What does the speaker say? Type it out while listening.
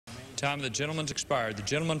Time of the gentleman's expired. The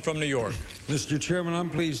gentleman from New York. Mr. Chairman, I'm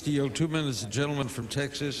pleased to yield 2 minutes to the gentleman from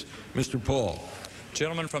Texas, Mr. Paul.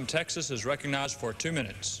 Gentleman from Texas is recognized for 2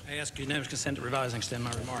 minutes. I ask unanimous consent to revise and extend my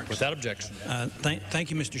remarks. Without objection. Thank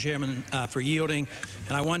you, Mr. Chairman, for yielding.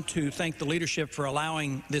 And I want to thank the leadership for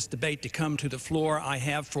allowing this debate to come to the floor. I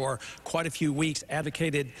have for quite a few weeks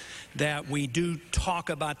advocated that we do talk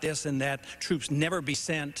about this and that troops never be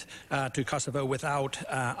sent to Kosovo without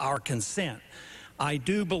our consent. I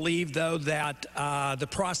do believe, though, that the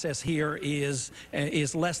process here is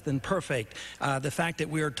less than perfect. The fact that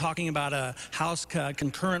we are talking about a House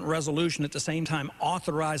concurrent resolution at the same time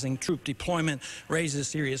authorizing troop deployment raises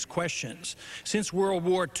serious questions. Since World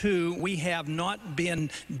War II, we have not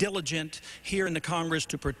been diligent here in the Congress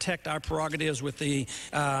to protect our prerogatives with the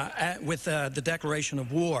declaration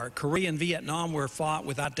of war. Korea and Vietnam were fought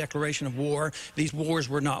without declaration of war. These wars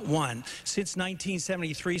were not won. Since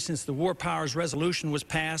 1973, since the War Powers Resolution was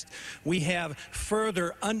passed, we have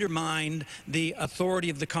further undermined the authority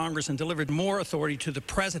of the Congress and delivered more authority to the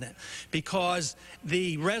President, because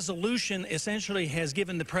the resolution essentially has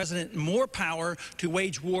given the President more power to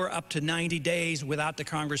wage war up to 90 days without the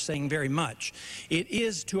Congress saying very much. It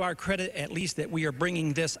is to our credit, at least, that we are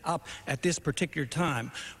bringing this up at this particular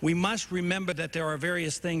time. We must remember that there are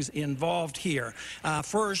various things involved here.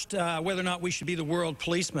 First, whether or not we should be the world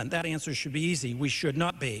policeman. That answer should be easy. We should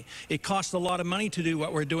not be. It costs a lot of money to do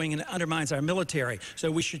what we're doing, and it undermines our military, so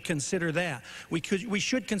we should consider that. We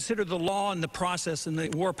should consider the law and the process in the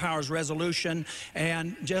War Powers Resolution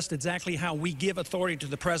and just exactly how we give authority to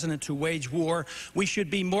the President to wage war. We should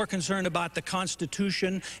be more concerned about the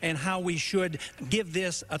Constitution and how we should give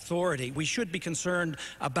this authority. We should be concerned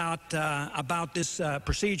about this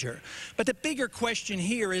procedure. But the bigger question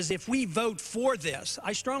here is, if we vote for this,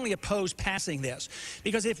 I strongly oppose passing this,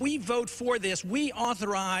 because if we vote for this, we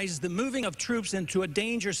authorize the moving of troops into a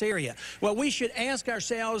dangerous area. Well, we should ask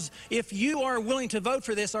ourselves, if you are willing to vote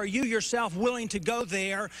for this, are you yourself willing to go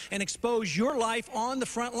there and expose your life on the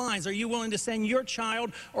front lines? Are you willing to send your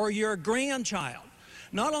child or your grandchild?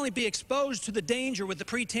 Not only be exposed to the danger with the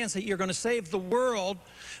pretense that you're going to save the world,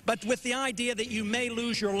 but with the idea that you may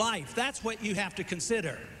lose your life. That's what you have to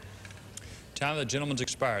consider. Time of the gentleman's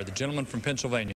expired. The gentleman from Pennsylvania.